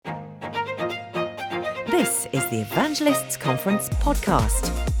is the Evangelists Conference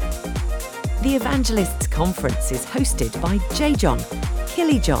podcast. The Evangelists Conference is hosted by J. John,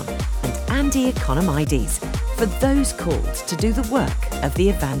 Killy John, and Andy Economides for those called to do the work of the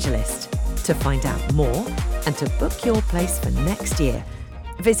evangelist. To find out more and to book your place for next year,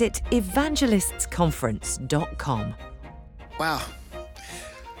 visit evangelistsconference.com. Wow,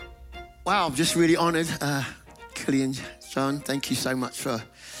 I'm just really honoured. Killy and John, thank you so much for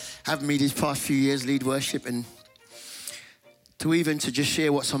having me these past few years lead worship and to just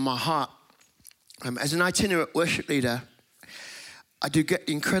share what's on my heart. As an itinerant worship leader, I do get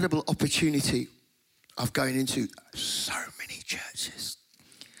the incredible opportunity of going into so many churches.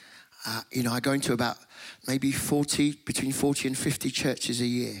 I go into about maybe between 40 and 50 churches a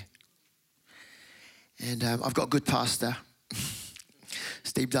year. And I've got a good pastor,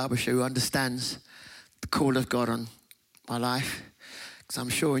 Steve Derbyshire, who understands the call of God on my life. Because I'm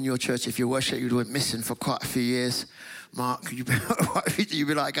sure in your church, if you worship, you went missing for quite a few years. Mark, you'd be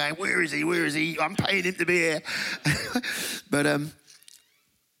like going, where is he? I'm paying him to be here. But I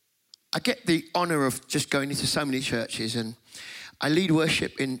get the honor of just going into so many churches, and I lead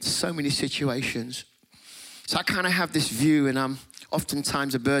worship in so many situations. So I kind of have this view, and I'm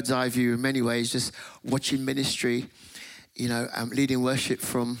oftentimes a bird's eye view in many ways, just watching ministry, leading worship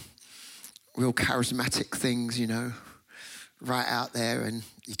from real charismatic things, right out there, and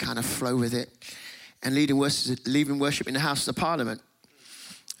you kind of flow with it. And leading worship in the House of Parliament.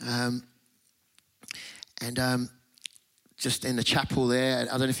 Just in the chapel there. I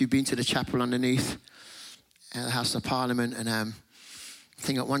don't know if you've been to the chapel underneath the House of Parliament. And I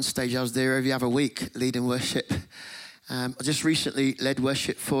think at one stage I was there every other week leading worship. I just recently led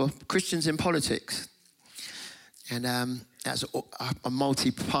worship for Christians in politics. And that's a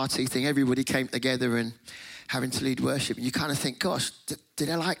multi-party thing. Everybody came together and having to lead worship. And you kind of think, gosh, did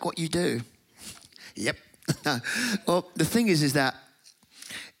I like what you do? Yep. Well, the thing is that,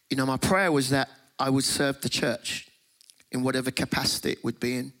 my prayer was that I would serve the church in whatever capacity it would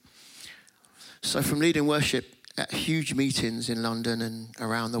be in. So from leading worship at huge meetings in London and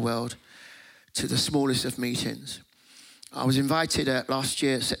around the world to the smallest of meetings, I was invited last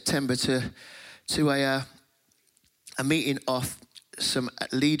year, September, to a meeting of some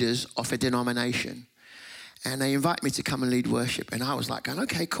leaders of a denomination. And they invite me to come and lead worship. And I was like,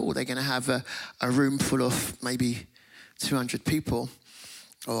 okay, cool. They're going to have a room full of maybe 200 people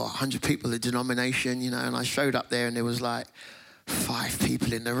or 100 people, the denomination, And I showed up there and there was like 5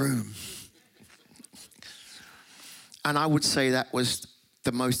 people in the room. And I would say that was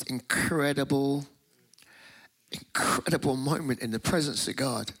the most incredible moment in the presence of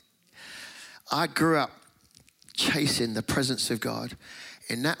God. I grew up chasing the presence of God.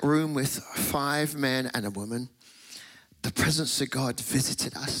 In that room with 5 men and a woman, the presence of God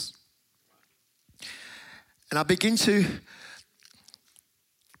visited us. And I begin to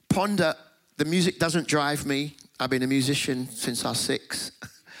ponder, the music doesn't drive me. I've been a musician since I was 6.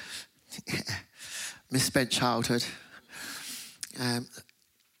 Misspent childhood.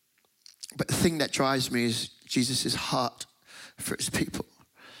 But the thing that drives me is Jesus' heart for his people.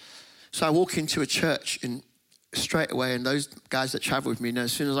 So I walk into a church and straight away, and those guys that travel with me know,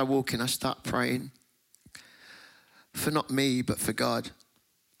 as soon as I walk in, I start praying for not me, but for God,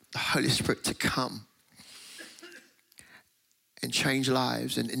 the Holy Spirit to come and change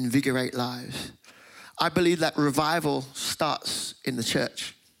lives and invigorate lives. I believe that revival starts in the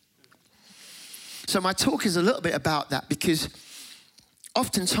church. So my talk is a little bit about that, because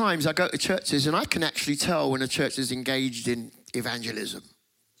oftentimes I go to churches and I can actually tell when a church is engaged in evangelism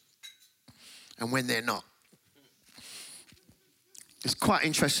and when they're not. It's quite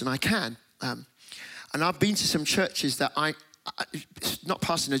interesting, I can. And I've been to some churches that it's not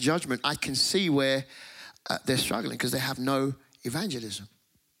passing a judgment, I can see where they're struggling because they have no evangelism.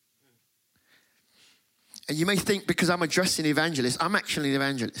 And you may think because I'm addressing evangelists, I'm actually an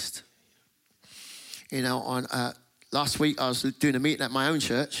evangelist. On last week I was doing a meeting at my own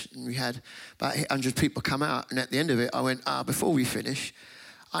church and we had about 800 people come out, and at the end of it I went, before we finish,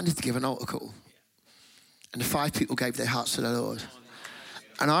 I need to give an altar call. And the 5 people gave their hearts to the Lord.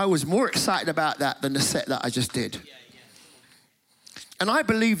 And I was more excited about that than the set that I just did. And I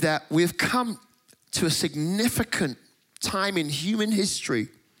believe that we've come to a significant time in human history,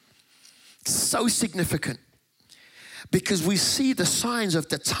 so significant, because we see the signs of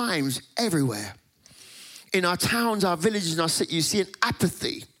the times everywhere. In our towns, our villages, and our cities, you see an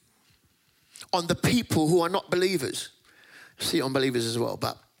apathy on the people who are not believers. You see unbelievers as well,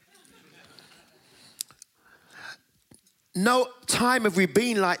 but no time have we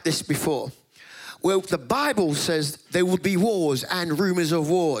been like this before. Well, the Bible says there will be wars and rumors of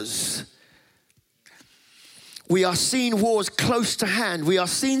wars. We are seeing wars close to hand. We are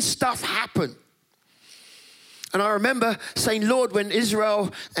seeing stuff happen. And I remember saying, Lord, when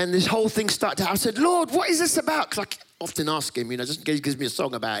Israel and this whole thing started, I said, Lord, what is this about? Because I often ask him, just in case he gives me a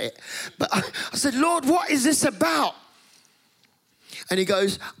song about it. But I said, Lord, what is this about? And he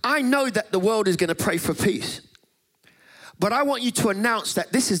goes, I know that the world is going to pray for peace. But I want you to announce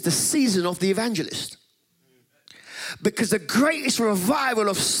that this is the season of the evangelist. Because the greatest revival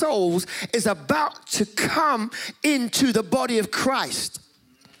of souls is about to come into the body of Christ.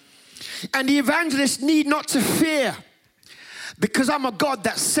 And the evangelists need not to fear, because I'm a God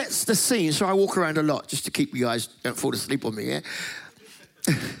that sets the scene. So I walk around a lot just to keep you guys, don't fall asleep on me, yeah?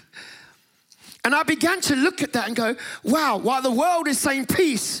 And I began to look at that and go, wow, while the world is saying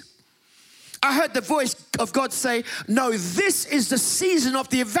peace, I heard the voice of God say, no, this is the season of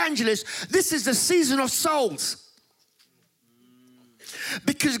the evangelist. This is the season of souls.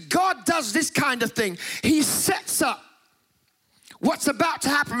 Because God does this kind of thing. He sets up what's about to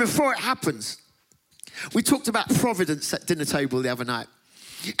happen before it happens. We talked about providence at dinner table the other night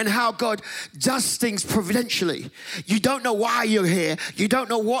and how God does things providentially. You don't know why you're here. You don't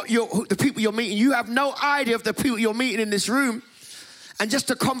know the people you're meeting. You have no idea of the people you're meeting in this room. And just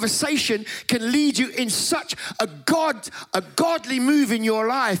a conversation can lead you in such a godly move in your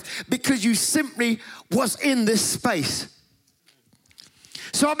life because you simply was in this space.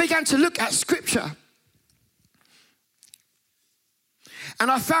 So I began to look at scripture. And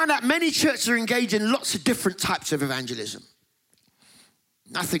I found that many churches are engaged in lots of different types of evangelism.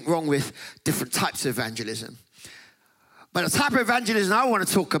 Nothing wrong with different types of evangelism. But the type of evangelism I want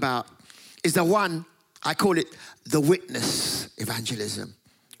to talk about is the one, I call it the witness evangelism.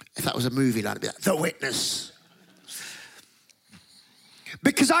 If that was a movie, that'd be like, The Witness.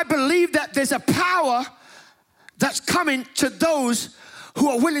 Because I believe that there's a power that's coming to those who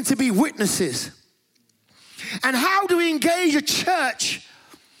are willing to be witnesses. And how do we engage a church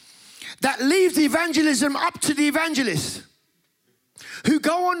that leaves the evangelism up to the evangelists? Who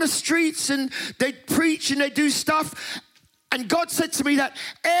go on the streets and they preach and they do stuff. And God said to me that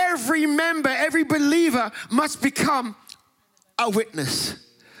every member, every believer must become a witness.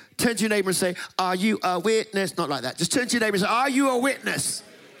 Turn to your neighbor and say, are you a witness? Not like that. Just turn to your neighbor and say, are you a witness?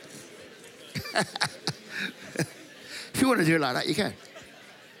 If you want to do it like that, you can.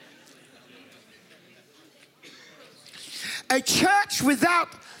 A church without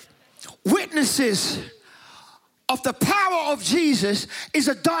witnesses of the power of Jesus is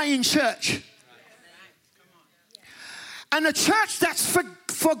a dying church. And a church that's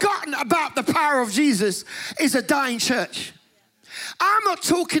forgotten about the power of Jesus is a dying church. I'm not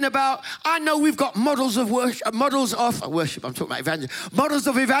talking about, I know we've got models of worship, I'm talking about evangelism, models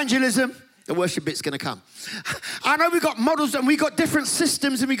of evangelism. The worship bit's going to come. I know we've got models and we've got different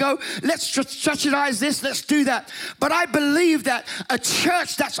systems and we go, let's strategize this, let's do that. But I believe that a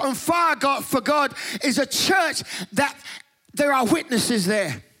church that's on fire for God is a church that there are witnesses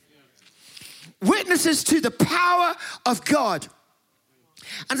there. Witnesses to the power of God.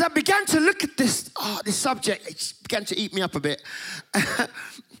 And as I began to look at this subject, it began to eat me up a bit.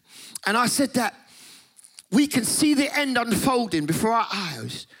 And I said that we can see the end unfolding before our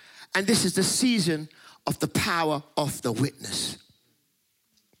eyes. And this is the season of the power of the witness.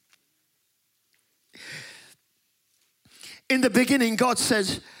 In the beginning, God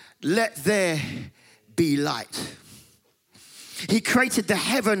says, let there be light. He created the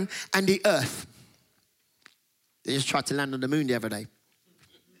heaven and the earth. They just tried to land on the moon the other day.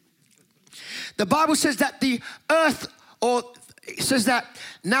 The Bible says that the earth, or it says that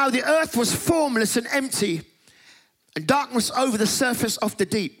now the earth was formless and empty, and darkness over the surface of the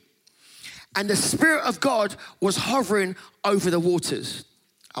deep. And the Spirit of God was hovering over the waters.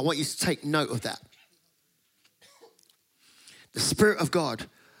 I want you to take note of that. The Spirit of God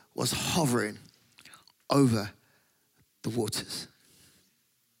was hovering over the waters.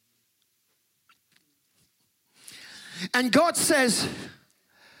 And God says,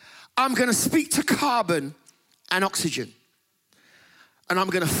 I'm going to speak to carbon and oxygen. And I'm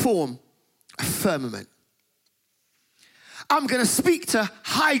going to form a firmament. I'm going to speak to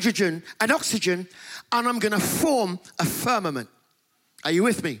hydrogen and oxygen, and I'm going to form a firmament. Are you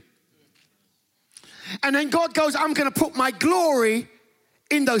with me? And then God goes, I'm going to put my glory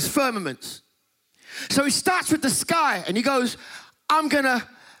in those firmaments. So he starts with the sky, and he goes, I'm going to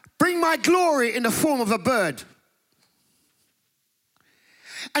bring my glory in the form of a bird.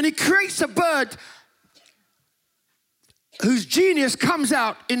 And he creates a bird whose genius comes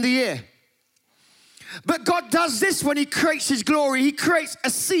out in the air. But God does this when he creates his glory. He creates a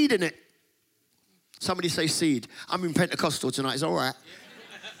seed in it. Somebody say seed. I'm in Pentecostal tonight. It's all right.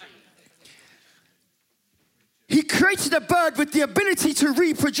 created a bird with the ability to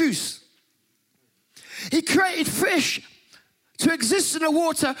reproduce. He created fish to exist in the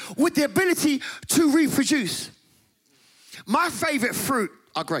water with the ability to reproduce. My favorite fruit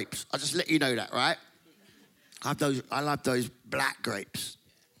are grapes. I'll just let you know that, right? I love those black grapes.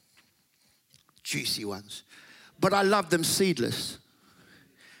 Juicy ones. But I love them seedless.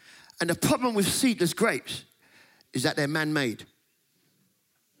 And the problem with seedless grapes is that they're man-made.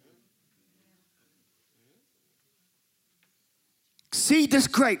 Seedless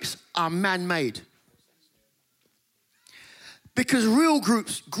grapes are man-made. Because real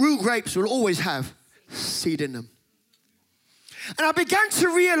grapes will always have seed in them. And I began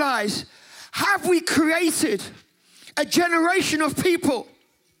to realize, have we created a generation of people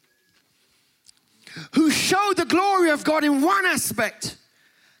who show the glory of God in one aspect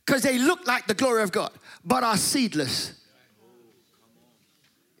because they look like the glory of God, but are seedless?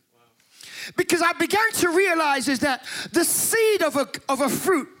 Because I began to realize is that the seed of a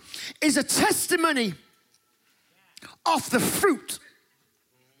fruit is a testimony of the fruit.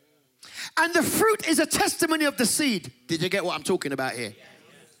 And the fruit is a testimony of the seed. Did you get what I'm talking about here?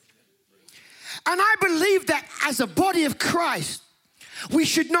 And I believe that as a body of Christ, we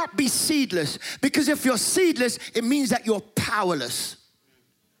should not be seedless. Because if you're seedless, it means that you're powerless.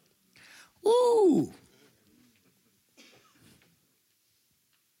 Ooh.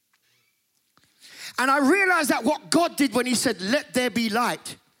 And I realized that what God did when he said, let there be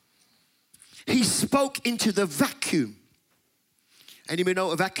light, he spoke into the vacuum. Anybody know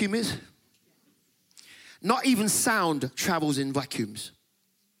what a vacuum is? Not even sound travels in vacuums.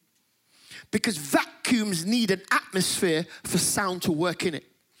 Because vacuums need an atmosphere for sound to work in it.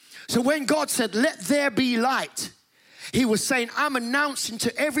 So when God said, let there be light, he was saying, I'm announcing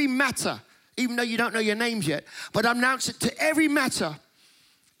to every matter, even though you don't know your names yet, but I'm announcing to every matter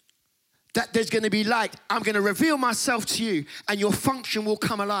that there's going to be light. I'm going to reveal myself to you and your function will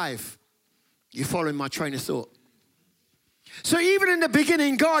come alive. You're following my train of thought. So even in the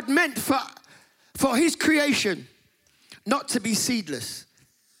beginning, God meant for his creation not to be seedless.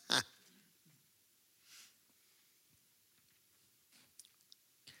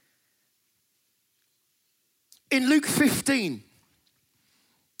 In Luke 15,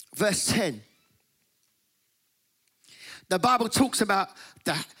 verse 10, the Bible talks about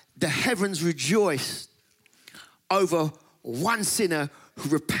the heavens rejoice over one sinner who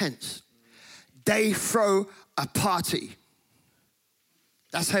repents. They throw a party.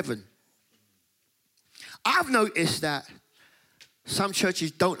 That's heaven. I've noticed that some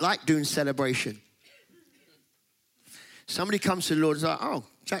churches don't like doing celebration. Somebody comes to the Lord and says, oh,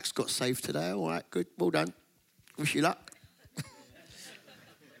 Jack's got saved today. All right, good, well done. Wish you luck.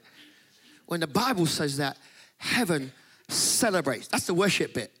 When the Bible says that, heaven celebrates. That's the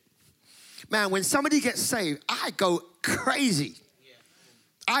worship bit. Man, when somebody gets saved, I go crazy.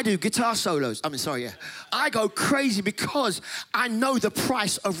 I do guitar solos. I go crazy because I know the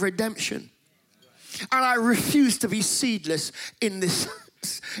price of redemption. And I refuse to be seedless in this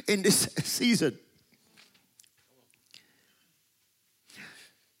season.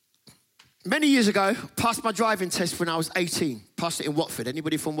 Many years ago, passed my driving test when I was 18. Passed it in Watford.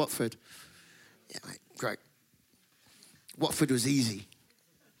 Anybody from Watford? Yeah, mate, great. Watford was easy.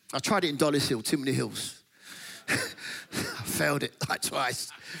 I tried it in Dollis Hill, too many hills. I failed it like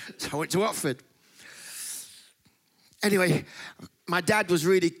twice. So I went to Watford. Anyway, my dad was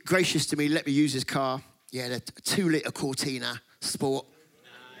really gracious to me, let me use his car. He had a 2-litre Cortina Sport.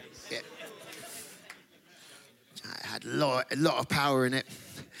 Nice. Yeah. It had a lot of power in it.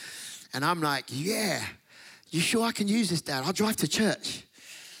 And I'm like, yeah, you sure I can use this, Dad? I'll drive to church.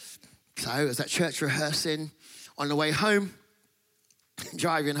 So I was at church rehearsing. On the way home,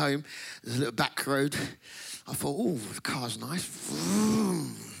 driving home, there's a little back road. I thought, oh, the car's nice.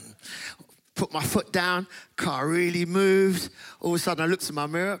 Vroom. Put my foot down, car really moved. All of a sudden I looked in my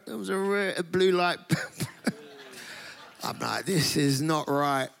mirror, there was a blue light. I'm like, this is not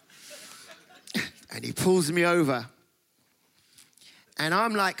right. And he pulls me over. And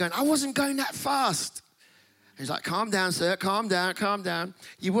I'm like going, I wasn't going that fast. He's like, calm down, sir, calm down, calm down.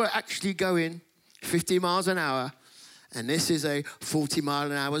 You were actually going 50 miles an hour, and this is a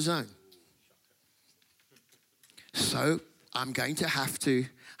 40-mile-an-hour zone. So I'm going to have to,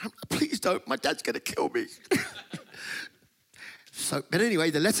 please don't, my dad's going to kill me. But anyway,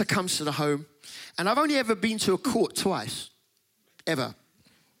 the letter comes to the home, and I've only ever been to a court twice, ever,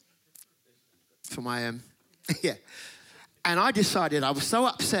 for my, yeah. And I decided, I was so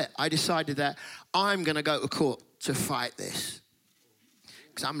upset, I decided that I'm going to go to court to fight this.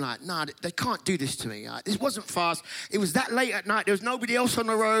 Because I'm like, nah, they can't do this to me. This wasn't fast. It was that late at night. There was nobody else on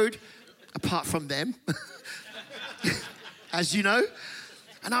the road apart from them. as you know.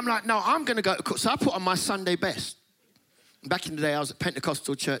 And I'm like, no, I'm going to go to court. So I put on my Sunday best. Back in the day, I was at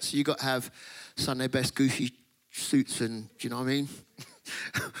Pentecostal church, so you got to have Sunday best goofy suits and, do you know what I mean?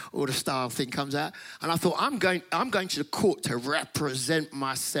 All the style thing comes out. And I thought, I'm going to the court to represent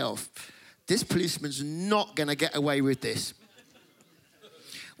myself. This policeman's not going to get away with this.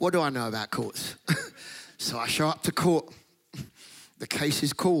 What do I know about courts? So I show up to court. The case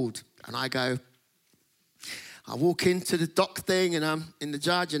is called. And I walk into the dock thing and I'm in the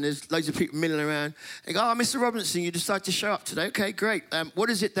judge and there's loads of people milling around. They go, oh, Mr. Robinson, you decided to show up today. Okay, great. What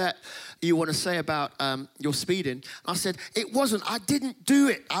is it that you want to say about your speeding? I said, I didn't do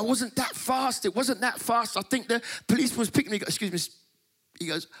it. I wasn't that fast. It wasn't that fast. I think the police was picking me. Excuse me. He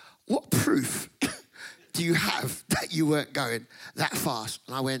goes, what proof do you have that you weren't going that fast?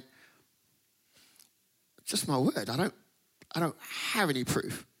 And I went, just my word. I don't have any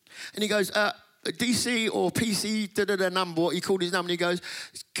proof. And he goes, DC or PC, number, what he called his number, and he goes,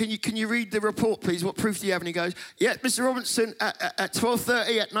 can you read the report, please? What proof do you have? And he goes, yeah, Mr. Robinson, at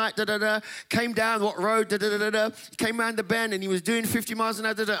 12:30 at night, came down what road, came round the bend, and he was doing 50 miles an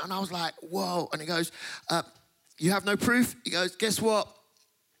hour, and I was like, whoa. And he goes, you have no proof? He goes, guess what?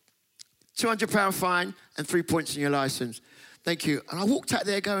 £200 fine and 3 points in your license. Thank you. And I walked out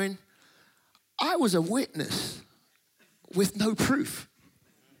there going, I was a witness with no proof.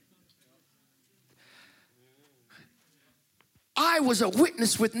 I was a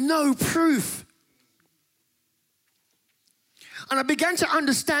witness with no proof. And I began to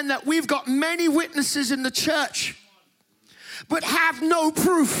understand that we've got many witnesses in the church, but have no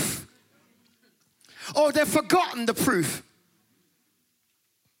proof. Or they've forgotten the proof.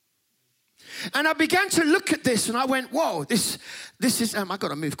 And I began to look at this and I went, whoa, this is, I've got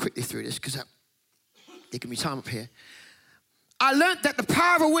to move quickly through this because they give me time up here. I learned that the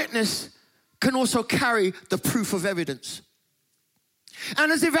power of a witness can also carry the proof of evidence.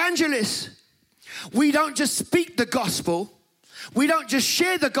 And as evangelists, we don't just speak the gospel. We don't just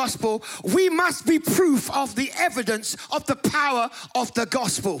share the gospel. We must be proof of the evidence of the power of the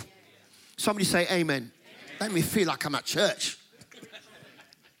gospel. Somebody say amen. Let me feel like I'm at church.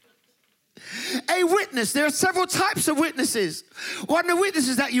 A witness, there are several types of witnesses. One of the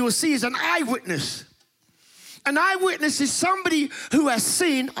witnesses that you will see is an eyewitness. An eyewitness is somebody who has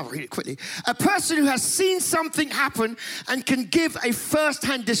seen, I'll read it quickly, a person who has seen something happen and can give a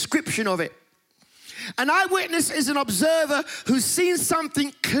first-hand description of it. An eyewitness is an observer who's seen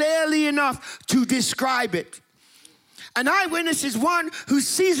something clearly enough to describe it. An eyewitness is one who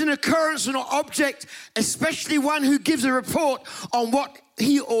sees an occurrence or an object, especially one who gives a report on what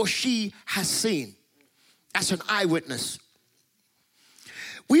he or she has seen. That's an eyewitness.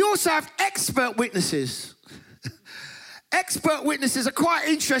 We also have expert witnesses. Expert witnesses are quite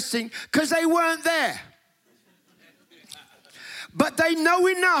interesting because they weren't there. But they know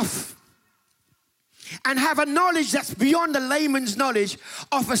enough and have a knowledge that's beyond the layman's knowledge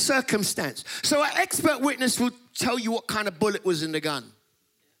of a circumstance. So an expert witness will tell you what kind of bullet was in the gun.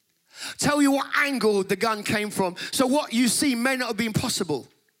 Tell you what angle the gun came from. So what you see may not have been possible.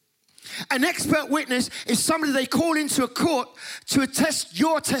 An expert witness is somebody they call into a court to attest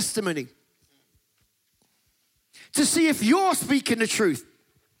your testimony, to see if you're speaking the truth.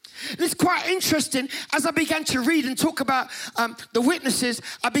 And it's quite interesting. As I began to read and talk about the witnesses,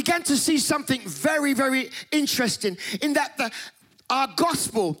 I began to see something very, very interesting in that our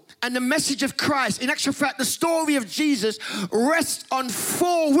gospel and the message of Christ, in actual fact, the story of Jesus rests on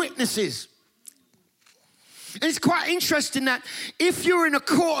 4 witnesses. And it's quite interesting that if you're in a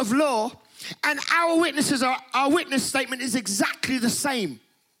court of law and our witness statement is exactly the same,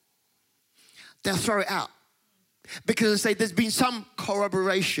 they'll throw it out. Because they say there's been some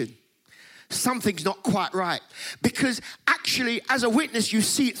corroboration. Something's not quite right. Because actually, as a witness, you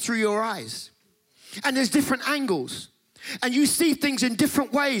see it through your eyes. And there's different angles. And you see things in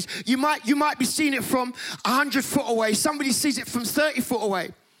different ways. You might be seeing it from 100 foot away. Somebody sees it from 30 foot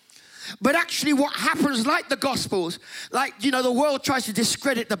away. But actually what happens, like the Gospels, the world tries to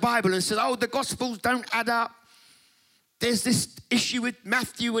discredit the Bible and says, oh, the Gospels don't add up. There's this issue with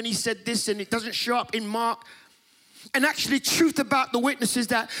Matthew and he said this and it doesn't show up in Mark. And actually, truth about the witnesses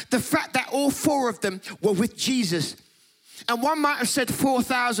that the fact that all 4 of them were with Jesus. And one might have said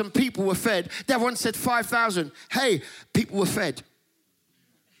 4,000 people were fed. The other one said 5,000. Hey, people were fed.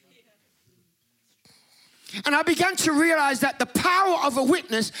 And I began to realize that the power of a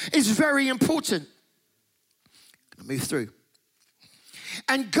witness is very important. I'll move through.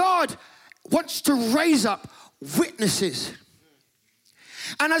 And God wants to raise up witnesses.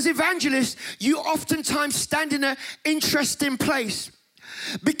 And as evangelists, you oftentimes stand in an interesting place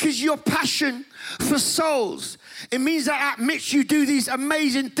because your passion for souls, it means that admits you do these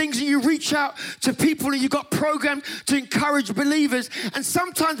amazing things and you reach out to people and you've got programs to encourage believers. And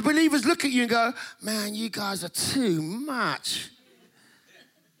sometimes believers look at you and go, man, you guys are too much.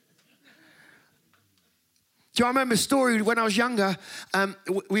 Do you remember a story when I was younger?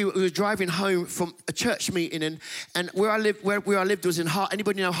 We were driving home from a church meeting, and where I lived was in Hart.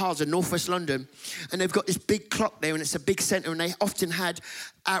 Anybody know Harts in northwest London? And they've got this big clock there, and it's a big centre, and they often had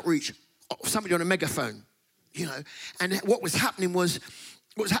outreach, somebody on a megaphone, you know. And what was happening is,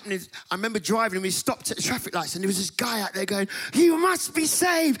 I remember driving, and we stopped at the traffic lights, and there was this guy out there going, "You must be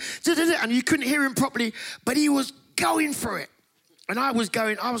saved," and you couldn't hear him properly, but he was going for it. And I was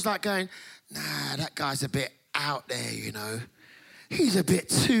like going, nah, that guy's a bit out there, you know. He's a bit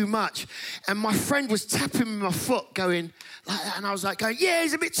too much. And my friend was tapping me my foot going like that. And I was like going, yeah,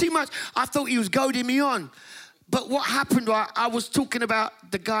 he's a bit too much. I thought he was goading me on. But what happened, I was talking about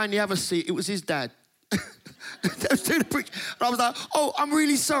the guy in the other seat. It was his dad. I was like, oh, I'm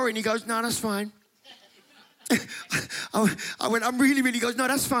really sorry. And he goes, no, that's fine. I went, I'm really, really, he goes, no,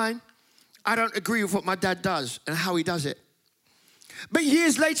 that's fine. I don't agree with what my dad does and how he does it. But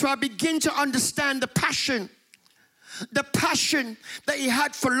years later, I begin to understand the passion that he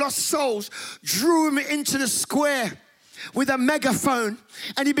had for lost souls drew him into the square with a megaphone,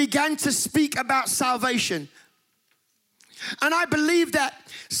 and he began to speak about salvation. And I believe that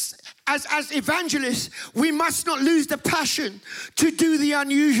as evangelists, we must not lose the passion to do the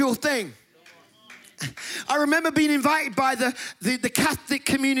unusual thing. I remember being invited by the Catholic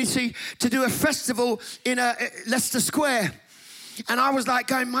community to do a festival in Leicester Square. And I was like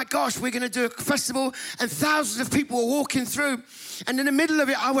going, my gosh, we're going to do a festival, and thousands of people were walking through. And in the middle of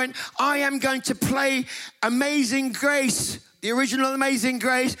it, I went, I am going to play Amazing Grace, the original Amazing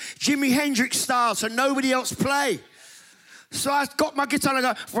Grace, Jimi Hendrix style, so nobody else play. So I got my guitar and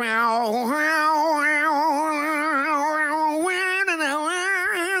I go,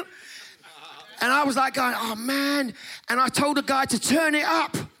 and I was like going, oh man. And I told the guy to turn it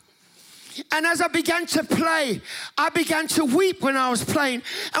up. And as I began to play, I began to weep when I was playing.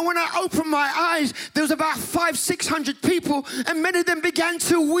 And when I opened my eyes, there was about 500-600 people, and many of them began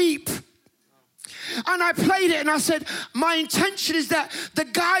to weep. And I played it, and I said, my intention is that the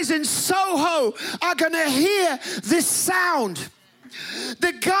guys in Soho are going to hear this sound.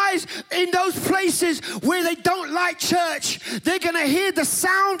 The guys in those places where they don't like church, they're going to hear the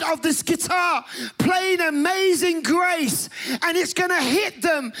sound of this guitar playing Amazing Grace, and it's going to hit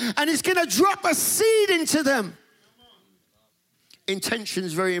them, and it's going to drop a seed into them. Intention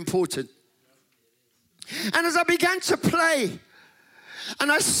is very important. And as I began to play,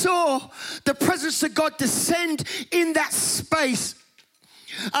 and I saw the presence of God descend in that space,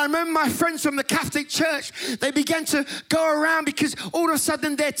 I remember my friends from the Catholic Church, they began to go around because all of a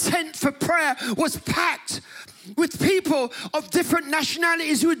sudden their tent for prayer was packed with people of different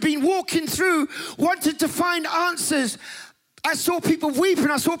nationalities who had been walking through, wanted to find answers. I saw people weeping,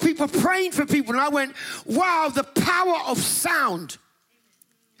 I saw people praying for people, and I went, wow, the power of sound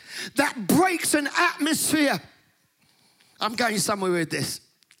that breaks an atmosphere. I'm going somewhere with this.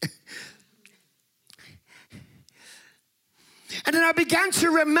 And then I began to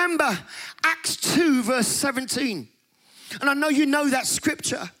remember Acts 2, verse 17. And I know you know that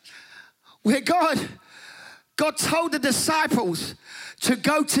scripture where God told the disciples to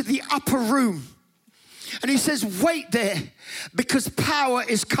go to the upper room. And he says, wait there because power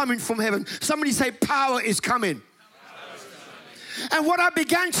is coming from heaven. Somebody say, power is coming. And what I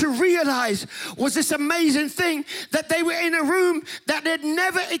began to realize was this amazing thing that they were in a room that they'd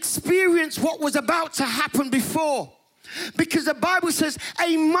never experienced what was about to happen before. Because the Bible says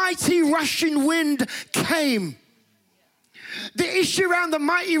a mighty rushing wind came. The issue around the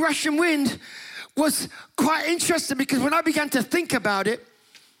mighty rushing wind was quite interesting because when I began to think about it,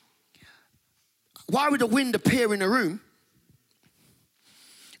 why would a wind appear in a room?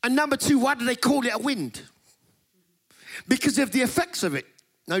 And number two, why do they call it a wind? Because of the effects of it,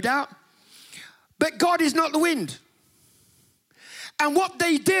 no doubt. But God is not the wind. And what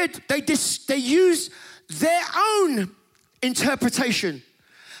they did, they used their own interpretation,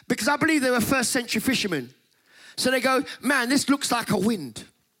 because I believe they were first century fishermen. So they go, man, this looks like a wind.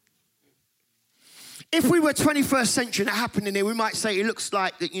 If we were 21st century and it happened in here, we might say it looks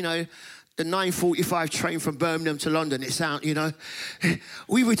like that, you know, the 9:45 train from Birmingham to London. It's out, you know.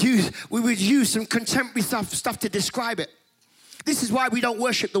 We would use some contemporary stuff to describe it. This is why we don't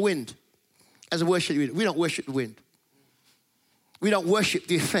worship the wind as a worship. We don't worship the wind. We don't worship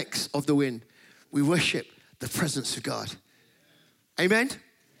the effects of the wind. We worship the presence of God. Amen?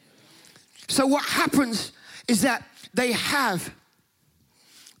 So what happens is that they have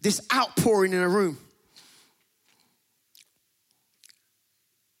this outpouring in a room.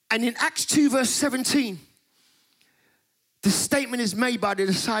 And in Acts 2 verse 17, the statement is made by the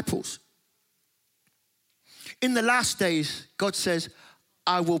disciples. In the last days, God says,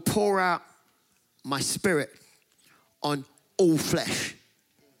 I will pour out my spirit on all flesh.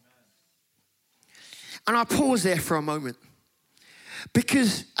 And I pause there for a moment.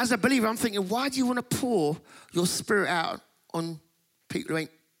 Because as a believer, I'm thinking, why do you want to pour your spirit out on people who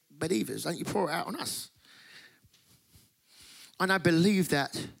ain't believers? Don't you pour it out on us? And I believe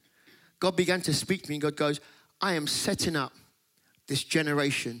that God began to speak to me, and God goes, I am setting up this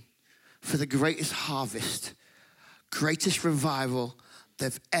generation for the greatest harvest, greatest revival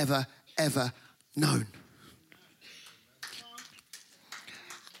they've ever known.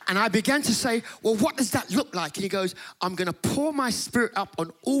 And I began to say, well, what does that look like? And he goes, I'm going to pour my spirit up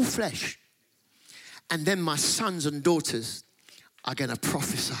on all flesh. And then my sons and daughters are going to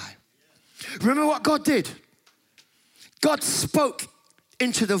prophesy. Remember what God did? God spoke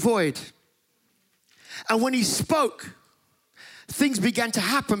into the void. And when he spoke, things began to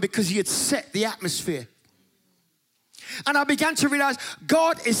happen because he had set the atmosphere. And I began to realize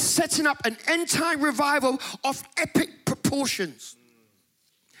God is setting up an end-time revival of epic proportions.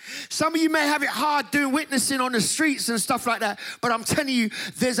 Some of you may have it hard doing witnessing on the streets and stuff like that, but I'm telling you,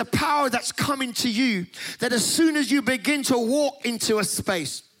 there's a power that's coming to you that as soon as you begin to walk into a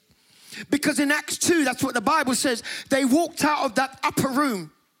space, because in Acts 2, that's what the Bible says, they walked out of that upper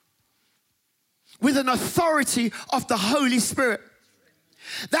room with an authority of the Holy Spirit.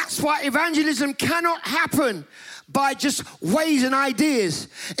 That's why evangelism cannot happen by just ways and ideas.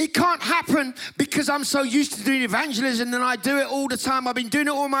 It can't happen because I'm so used to doing evangelism and I do it all the time. I've been doing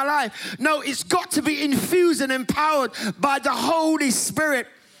it all my life. No, it's got to be infused and empowered by the Holy Spirit,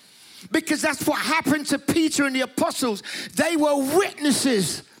 because that's what happened to Peter and the apostles. They were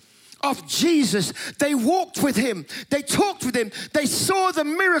witnesses of Jesus. They walked with him. They talked with him. They saw the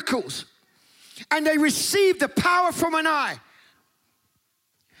miracles and they received the power from on high.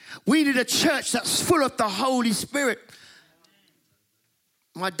 We need a church that's full of the Holy Spirit.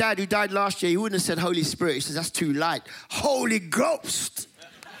 My dad, who died last year, he wouldn't have said Holy Spirit. He says, that's too light. Holy Ghost.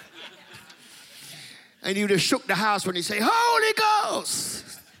 And he would have shook the house when he said, Holy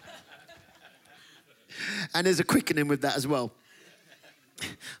Ghost. And there's a quickening with that as well.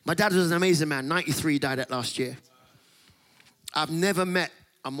 My dad was an amazing man. 93, died at last year. I've never met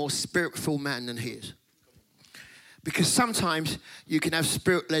a more spirit-filled man than he is. Because sometimes you can have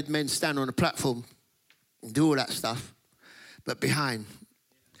spirit-led men stand on a platform and do all that stuff, but behind,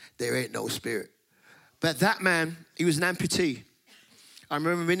 there ain't no spirit. But that man, he was an amputee. I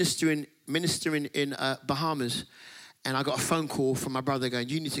remember ministering in Bahamas, and I got a phone call from my brother going,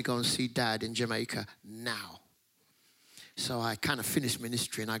 you need to go and see Dad in Jamaica now. So I kind of finished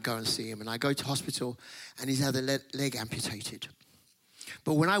ministry, and I go and see him, and I go to hospital, and he's had a leg amputated.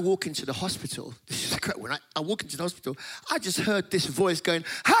 But when I walk into the hospital, this is great. When I walk into the hospital, I just heard this voice going,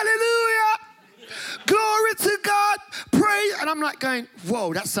 hallelujah, glory to God, praise. And I'm like going,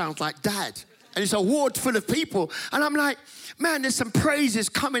 whoa, that sounds like Dad. And it's a ward full of people. And I'm like, man, there's some praises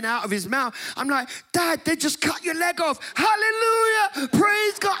coming out of his mouth. I'm like, Dad, they just cut your leg off. Hallelujah,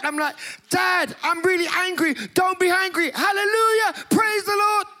 praise God. I'm like, Dad, I'm really angry. Don't be angry. Hallelujah, praise the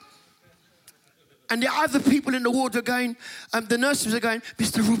Lord. And the other people in the ward are going, the nurses are going,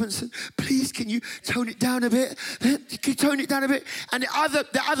 Mr. Robinson, please, can you tone it down a bit? Can you tone it down a bit? And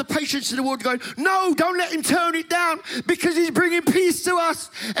the other patients in the ward are going, no, don't let him tone it down, because he's bringing peace to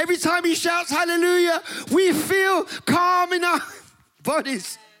us. Every time he shouts hallelujah, we feel calm in our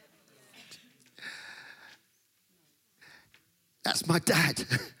bodies. That's my dad.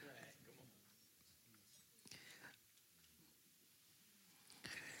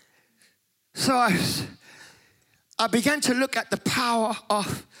 So I began to look at the power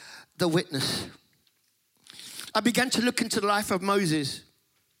of the witness. I began to look into the life of Moses.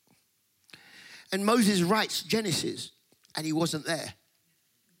 And Moses writes Genesis, and he wasn't there.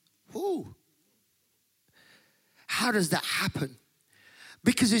 Ooh. How does that happen?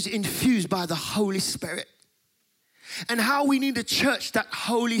 Because it's infused by the Holy Spirit. And how we need a church that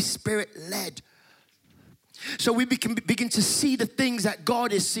Holy Spirit led. So we can begin to see the things that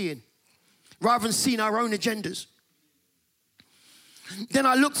God is seeing, rather than seeing our own agendas. Then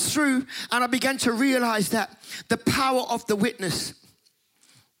I looked through and I began to realize that the power of the witness.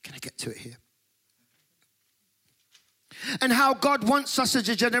 Can I get to it here? And how God wants us as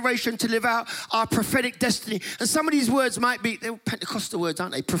a generation to live out our prophetic destiny. And some of these words might be, they're Pentecostal words,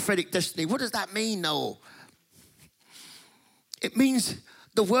 aren't they? Prophetic destiny. What does that mean, Noel? It means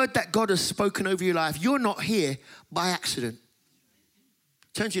the word that God has spoken over your life. You're not here by accident.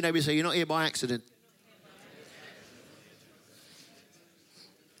 Turn to your neighbor and say, you're not here by accident.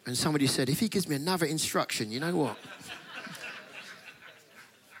 And somebody said, if he gives me another instruction, you know what?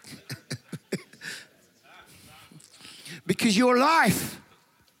 Because your life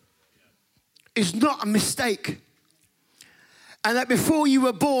is not a mistake. And that before you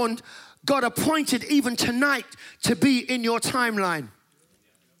were born, God appointed even tonight to be in your timeline.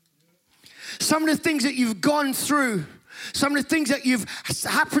 Some of the things that you've gone through, some of the things that you've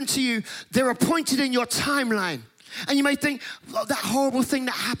happened to you, they're appointed in your timeline. And you may think, well, that horrible thing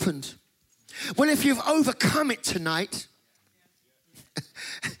that happened. Well, if you've overcome it tonight,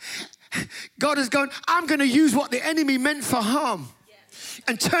 God is going, I'm going to use what the enemy meant for harm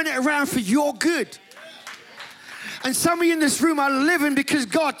and turn it around for your good. And some of you in this room are living because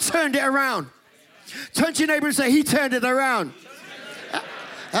God turned it around. Turn to your neighbor and say, he turned it around.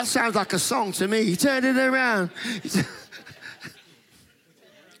 That sounds like a song to me. He turned it around.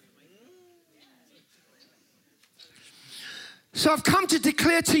 So I've come to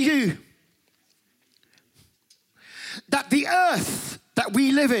declare to you that the earth that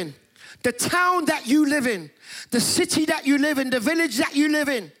we live in, the town that you live in, the city that you live in, the village that you live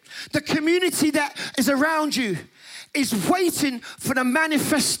in, the community that is around you is waiting for the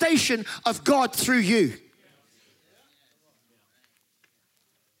manifestation of God through you.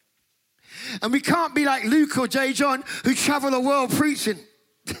 And we can't be like Luke or J. John who travel the world preaching.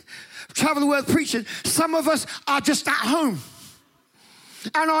 Some of us are just at home.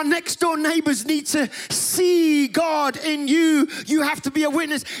 And our next door neighbors need to see God in you. You have to be a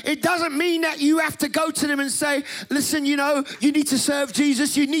witness. It doesn't mean that you have to go to them and say, listen, you need to serve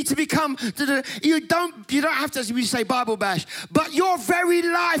Jesus. You need to become, you don't have to say Bible bash, but your very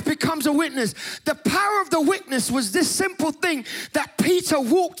life becomes a witness. The power of the witness was this simple thing that Peter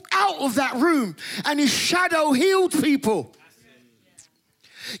walked out of that room and his shadow healed people.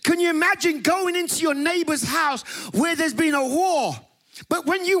 Can you imagine going into your neighbor's house where there's been a war? But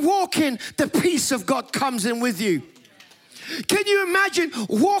when you walk in, the peace of God comes in with you. Can you imagine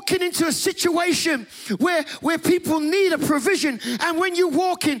walking into a situation where people need a provision, and when you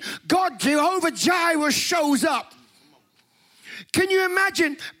walk in, God, Jehovah Jireh, shows up? Can you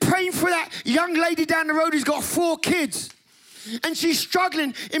imagine praying for that young lady down the road who's got 4 kids and she's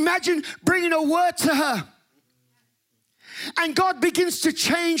struggling? Imagine bringing a word to her and God begins to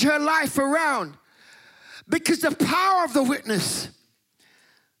change her life around because the power of the witness.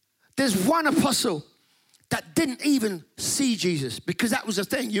 There's one apostle that didn't even see Jesus, because that was the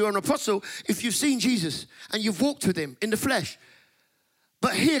thing. You're an apostle if you've seen Jesus and you've walked with him in the flesh.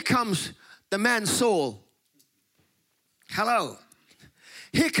 But here comes the man Saul. Hello.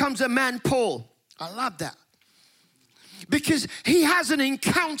 Here comes the man Paul. I love that. Because he has an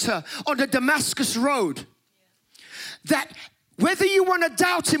encounter on the Damascus road that whether you want to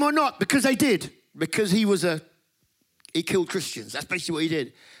doubt him or not, because they did, because he killed Christians. That's basically what he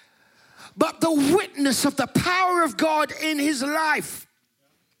did. But the witness of the power of God in his life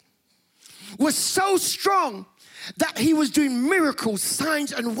was so strong that he was doing miracles,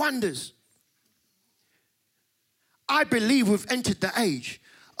 signs, and wonders. I believe we've entered the age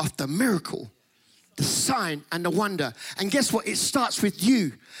of the miracle, the sign, and the wonder. And guess what? It starts with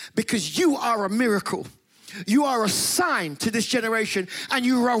you, because you are a miracle. You are a sign to this generation, and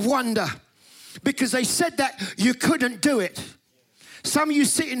you're a wonder, because they said that you couldn't do it. Some of you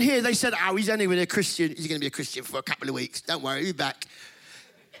sitting here, they said, he's only going to be a Christian. He's going to be a Christian for a couple of weeks. Don't worry, he'll be back.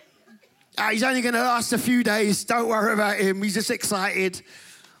 He's only going to last a few days. Don't worry about him. He's just excited.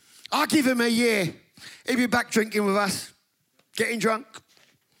 I'll give him a year. He'll be back drinking with us, getting drunk.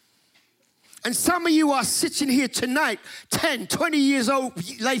 And some of you are sitting here tonight, 10, 20 years old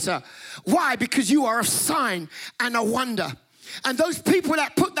later. Why? Because you are a sign and a wonder. And those people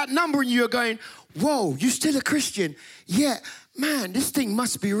that put that number in you are going, whoa, you still a Christian? Yeah. Man, this thing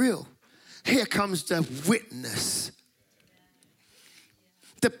must be real. Here comes the witness.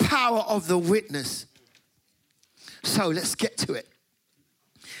 The power of the witness. So let's get to it.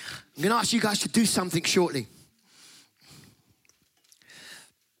 I'm going to ask you guys to do something shortly.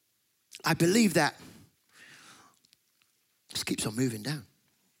 I believe that just keeps on moving down.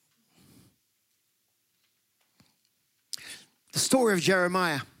 The story of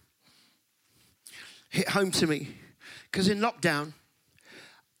Jeremiah hit home to me. Because in lockdown,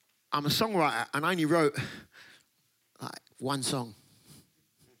 I'm a songwriter and I only wrote like one song.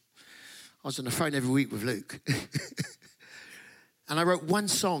 I was on the phone every week with Luke. And I wrote one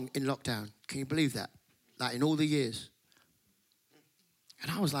song in lockdown. Can you believe that? Like in all the years. And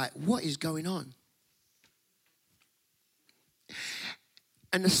I was like, what is going on?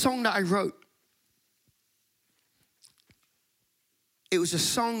 And the song that I wrote, it was a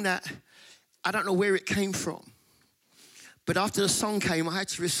song that I don't know where it came from. But after the song came, I had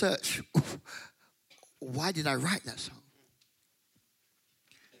to research, why did I write that song?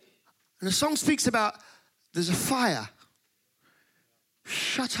 And the song speaks about there's a fire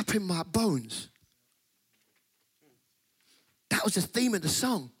shut up in my bones. That was the theme of the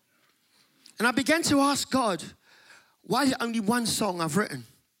song. And I began to ask God, why is it only one song I've written?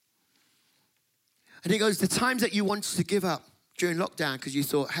 And he goes, the times that you wanted to give up during lockdown because you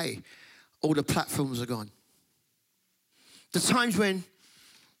thought, hey, all the platforms are gone. The times when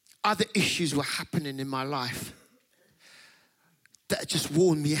other issues were happening in my life that just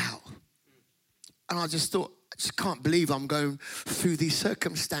wore me out. And I just thought, I just can't believe I'm going through these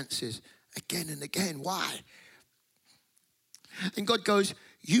circumstances again and again. Why? And God goes,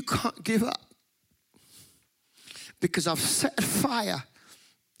 you can't give up because I've set a fire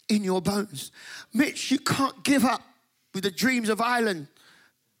in your bones. Mitch, you can't give up with the dreams of Ireland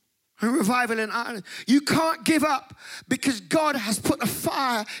and revival in Ireland. You can't give up because God has put a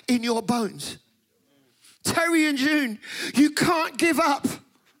fire in your bones. Terry and June, you can't give up.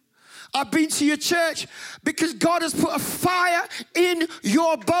 I've been to your church because God has put a fire in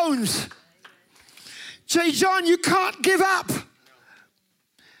your bones. J. John, you can't give up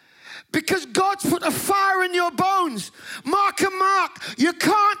because God's put a fire in your bones. Mark and Mark, you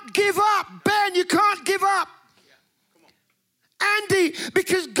can't give up. Ben, you can't give up. Andy,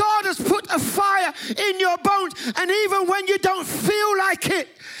 because God has put a fire in your bones, and even when you don't feel like it,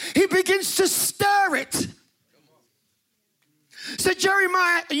 he begins to stir it. So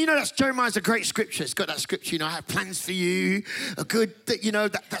Jeremiah, Jeremiah's a great scripture. It's got that scripture, I have plans for you, a good,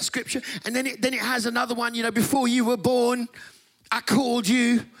 that scripture. And then it has another one, before you were born, I called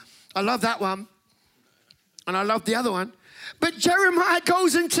you. I love that one. And I love the other one. But Jeremiah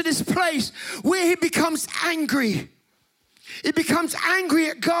goes into this place where he becomes angry. He becomes angry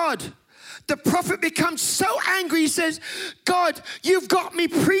at God. The prophet becomes so angry, he says, God, you've got me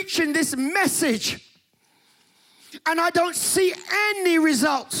preaching this message and I don't see any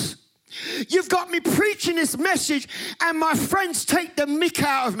results. You've got me preaching this message and my friends take the mick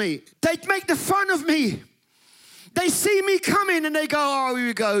out of me. They make the fun of me. They see me coming and they go, oh, here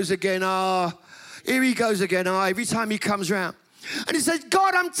he goes again. Oh, here he goes again. Oh, every time he comes around. And he says,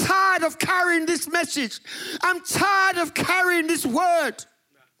 God, I'm tired of carrying this message. I'm tired of carrying this word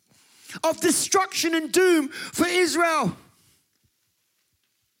of destruction and doom for Israel.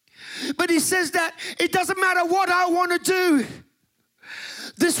 But he says that it doesn't matter what I want to do.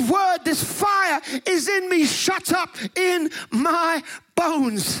 This word, this fire is in me, shut up in my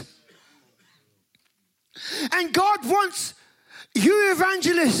bones. And God wants you,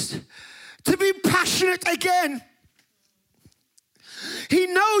 evangelists, to be passionate again. He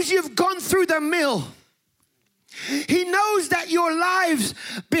knows you've gone through the mill. He knows that your lives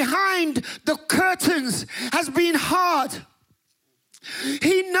behind the curtains has been hard.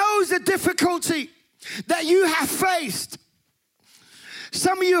 He knows the difficulty that you have faced.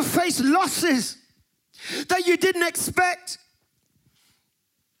 Some of you have faced losses that you didn't expect.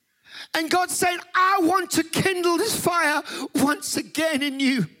 And God's saying, I want to kindle this fire once again in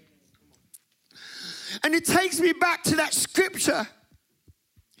you. And it takes me back to that scripture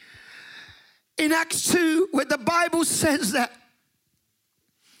in Acts 2, where the Bible says that,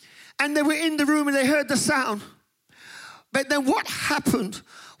 and they were in the room and they heard the sound. But then what happened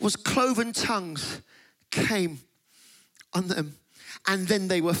was cloven tongues came on them, and then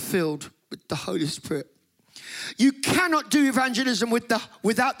they were filled with the Holy Spirit. You cannot do evangelism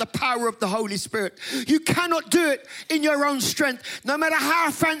without the power of the Holy Spirit. You cannot do it in your own strength, no matter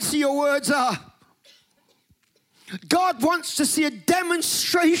how fancy your words are. God wants to see a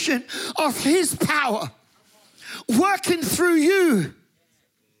demonstration of his power working through you.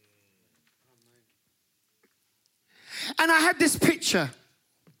 And I had this picture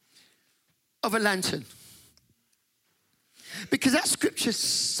of a lantern, because that scripture is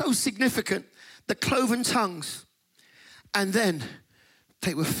so significant. The cloven tongues, and then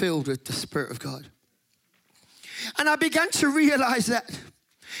they were filled with the Spirit of God. And I began to realize that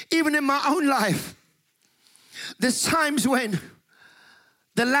even in my own life, there's times when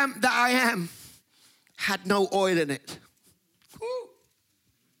the lamp that I am had no oil in it.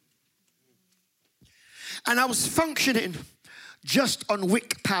 And I was functioning just on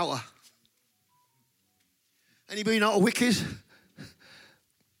wick power. Anybody know what a wick is?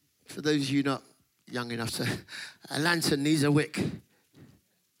 For those of you not young enough to, a lantern needs a wick.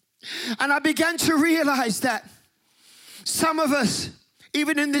 And I began to realize that some of us,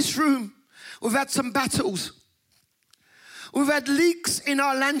 even in this room, we've had some battles. We've had leaks in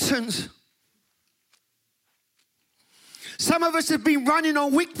our lanterns. Some of us have been running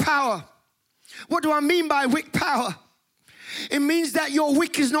on wick power. What do I mean by wick power? It means that your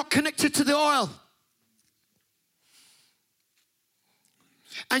wick is not connected to the oil.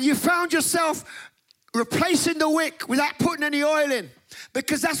 And you found yourself replacing the wick without putting any oil in.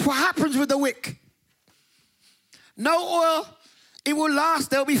 Because that's what happens with the wick. No oil, it will last.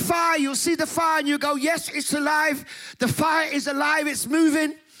 There'll be fire. You'll see the fire and you go, yes, it's alive. The fire is alive. It's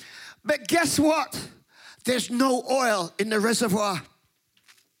moving. But guess what? There's no oil in the reservoir.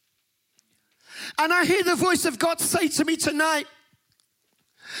 And I hear the voice of God say to me tonight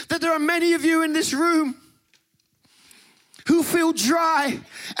that there are many of you in this room who feel dry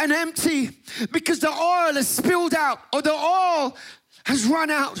and empty because the oil is spilled out or the oil has run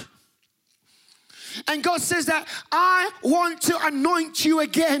out. And God says that I want to anoint you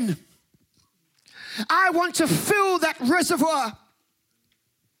again. I want to fill that reservoir.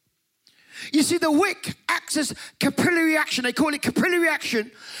 You see, the wick acts as capillary action. They call it capillary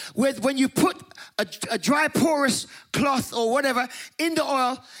action, where when you put a dry porous cloth or whatever in the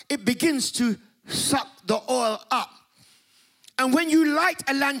oil, it begins to suck the oil up. And when you light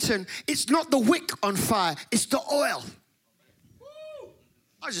a lantern, it's not the wick on fire, it's the oil.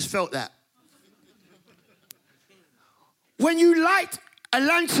 I just felt that. When you light a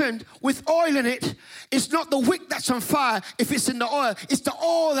lantern with oil in it, it's not the wick that's on fire if it's in the oil. It's the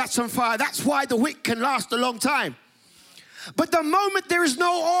oil that's on fire. That's why the wick can last a long time. But the moment there is no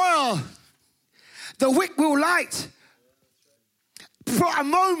oil, the wick will light for a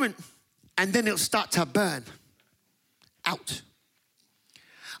moment and then it'll start to burn out.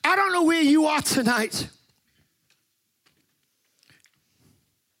 I don't know where you are tonight,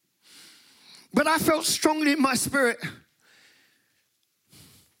 but I felt strongly in my spirit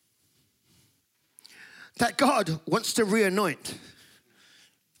that God wants to re-anoint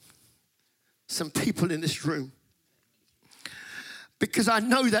some people in this room. Because I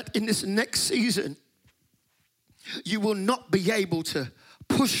know that in this next season, you will not be able to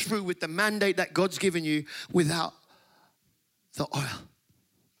push through with the mandate that God's given you without the oil.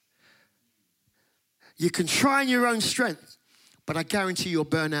 You can try in your own strength, but I guarantee you'll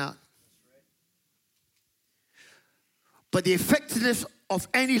burn out. But the effectiveness of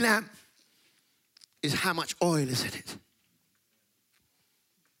any lamp is how much oil is in it.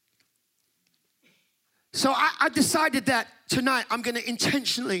 So I decided that tonight I'm going to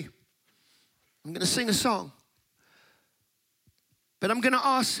sing a song. But I'm going to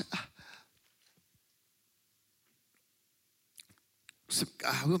ask,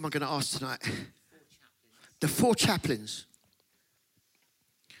 who am I going to ask tonight? The 4 chaplains.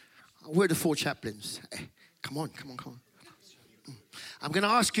 We're the 4 chaplains. Hey, come on. I'm going to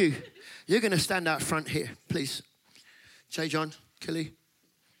ask you, you're going to stand out front here, please. J. John, Killy,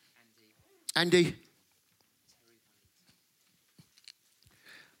 Andy.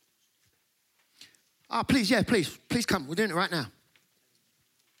 Please come. We're doing it right now.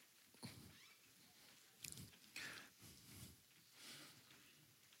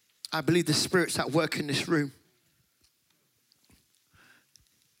 I believe the Spirit's at work in this room.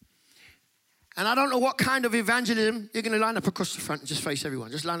 And I don't know what kind of evangelism. You're going to line up across the front and just face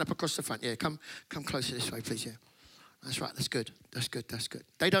everyone. Just line up across the front. Yeah, come closer this way, please. Yeah, that's right. That's good.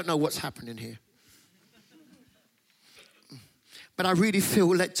 They don't know what's happening here. But I really feel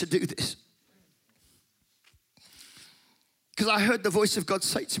led to do this. Because I heard the voice of God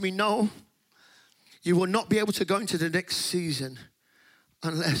say to me, no, you will not be able to go into the next season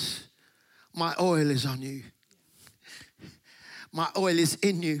unless my oil is on you. My oil is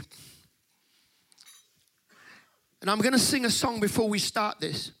in you. And I'm going to sing a song before we start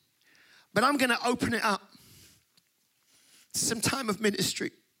this. But I'm going to open it up to some time of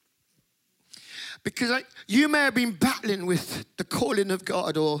ministry. Because you may have been battling with the calling of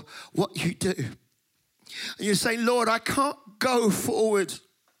God or what you do. And you're saying, Lord, I can't go forward.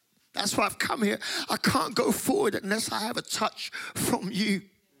 That's why I've come here. I can't go forward unless I have a touch from you.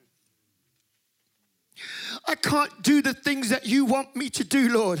 I can't do the things that you want me to do,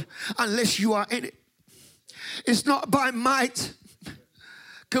 Lord, unless you are in it. It's not by might,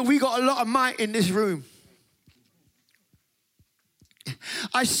 because we got a lot of might in this room.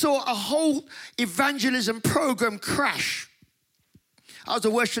 I saw a whole evangelism program crash. I was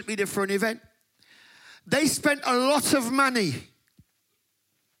a worship leader for an event. They spent a lot of money,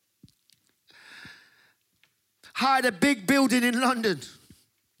 hired a big building in London,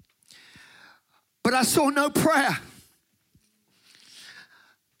 but I saw no prayer.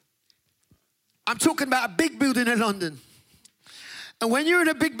 I'm talking about a big building in London. And when you're in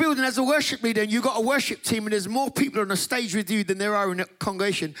a big building as a worship leader and you've got a worship team and there's more people on the stage with you than there are in a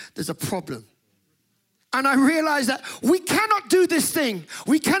congregation, there's a problem. And I realized that we cannot do this thing.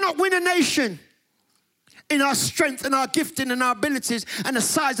 We cannot win a nation in our strength and our gifting and our abilities and the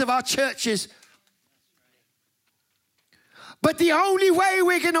size of our churches. But the only way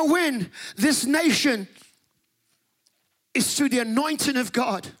we're going to win this nation is through the anointing of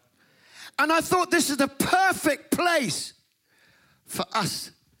God. And I thought this is the perfect place for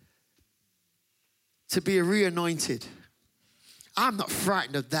us to be reanointed. I'm not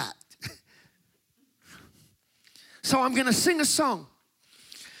frightened of that. So I'm going to sing a song.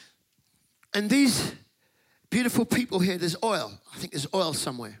 And these beautiful people here, there's oil. I think there's oil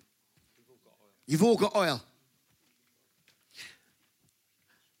somewhere. You've all got oil.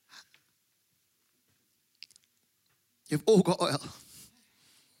 You've all got oil.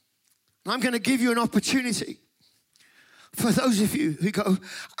 And I'm going to give you an opportunity for those of you who go,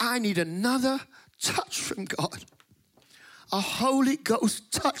 I need another touch from God. A Holy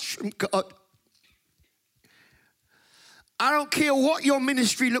Ghost touch from God. I don't care what your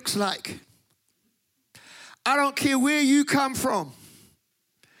ministry looks like. I don't care where you come from.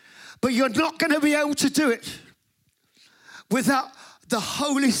 But you're not going to be able to do it without the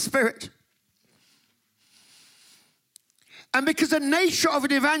Holy Spirit. And because the nature of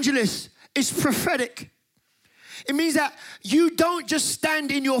an evangelist is prophetic, it means that you don't just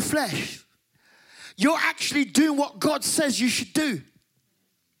stand in your flesh. You're actually doing what God says you should do.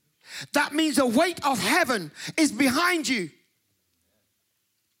 That means the weight of heaven is behind you.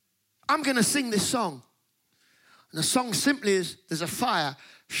 I'm going to sing this song. And the song simply is, there's a fire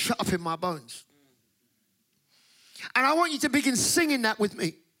shut up in my bones. And I want you to begin singing that with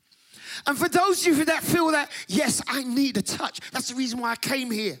me. And for those of you that feel that, yes, I need a touch. That's the reason why I came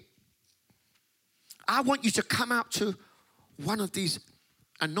here. I want you to come out to one of these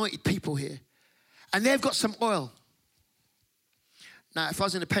anointed people here. And they've got some oil. Now, if I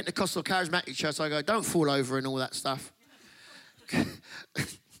was in a Pentecostal charismatic church, I go, don't fall over and all that stuff.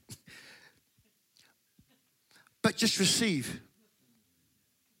 But just receive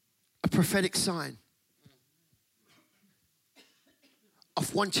a prophetic sign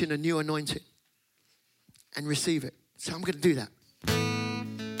of wanting a new anointing and receive it. So I'm going to do that.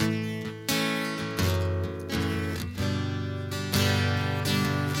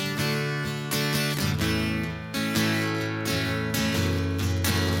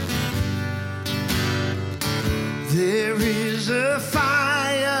 There is a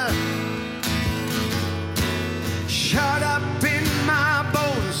fire shut up in my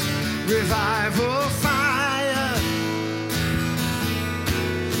bones, revival fire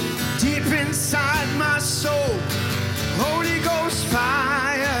deep inside my soul, Holy Ghost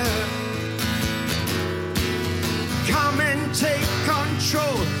fire, come and take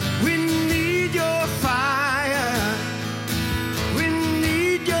control. We need your fire, we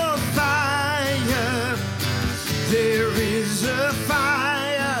need your fire. There is a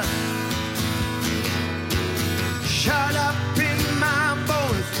fire shut up in my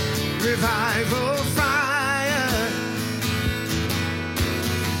bones, revival fire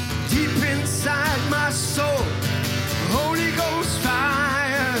deep inside my soul, Holy Ghost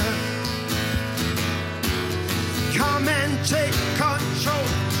fire, come and take control.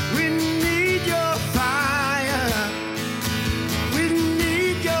 We need your fire, we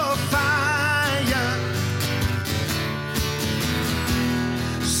need your fire.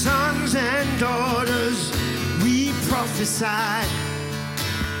 Sons and daughters, we prophesy.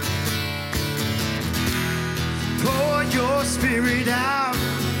 Pour your spirit out,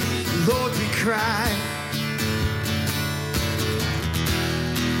 Lord, we cry.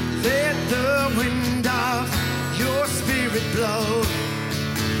 Let the wind of your spirit blow.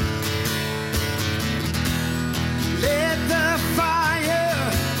 Let the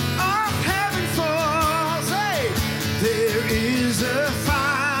fire of heaven fall. Say, there is a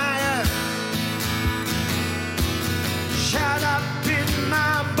fire shut up in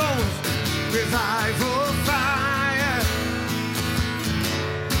my bones, revival fire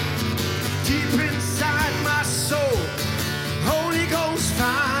deep inside my soul, Holy Ghost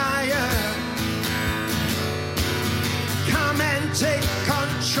fire, come and take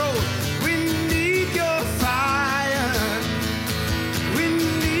control. We need your fire, we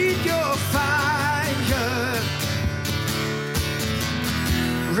need your fire.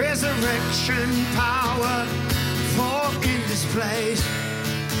 Resurrection power fall in this place.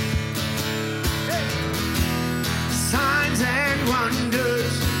 Signs and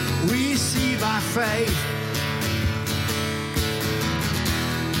wonders we see by faith.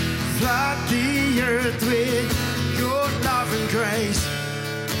 Flood the earth with your love and grace.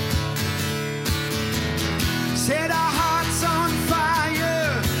 Set our hearts on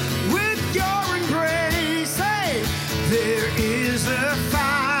fire with your embrace.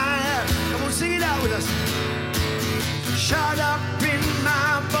 fires shut up in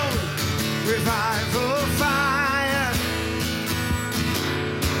my bones. Revival fire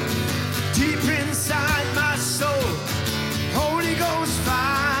deep inside my soul. Holy Ghost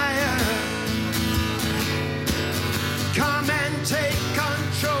fire, come and take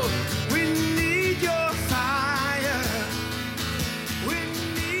control. We need your fire. We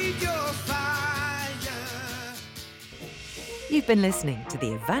need your fire. You've been listening to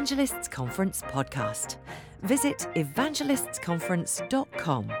the Evangelists Conference podcast. Visit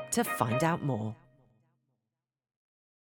evangelistsconference.com to find out more.